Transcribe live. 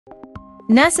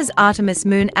NASA's Artemis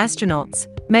moon astronauts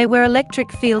may wear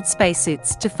electric field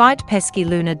spacesuits to fight pesky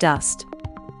lunar dust.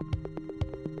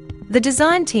 The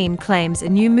design team claims a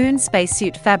new moon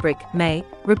spacesuit fabric may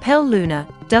repel lunar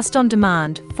dust on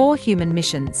demand for human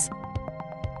missions.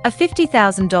 A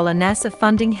 $50,000 NASA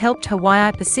funding helped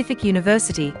Hawaii Pacific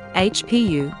University,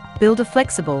 HPU, build a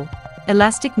flexible,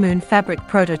 elastic moon fabric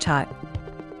prototype.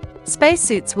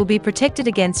 Spacesuits will be protected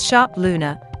against sharp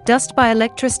lunar dust by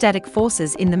electrostatic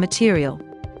forces in the material.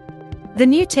 The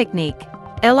new technique,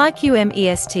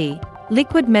 LIQMEST,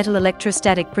 liquid metal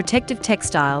electrostatic protective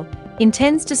textile,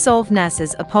 intends to solve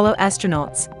NASA's Apollo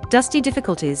astronauts' dusty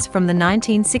difficulties from the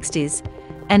 1960s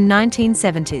and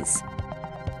 1970s.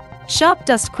 Sharp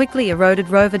dust quickly eroded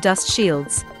rover dust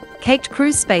shields, caked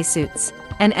cruise spacesuits,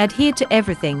 and adhered to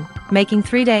everything, making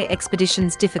three-day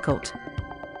expeditions difficult.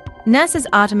 NASA's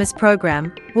Artemis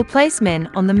program will place men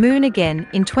on the moon again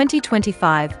in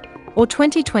 2025 or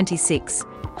 2026,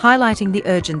 highlighting the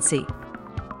urgency.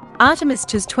 Artemis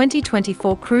II's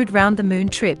 2024 crewed round-the-moon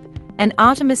trip, and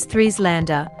Artemis III's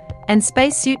lander and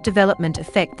spacesuit development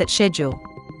affect that schedule.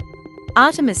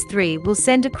 Artemis III will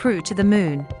send a crew to the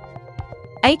moon.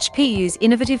 HPU's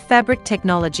innovative fabric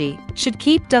technology should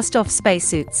keep dust off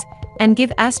spacesuits and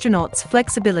give astronauts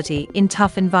flexibility in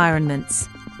tough environments.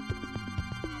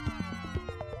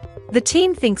 The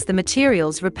team thinks the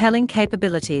material's repelling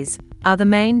capabilities are the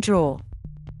main draw.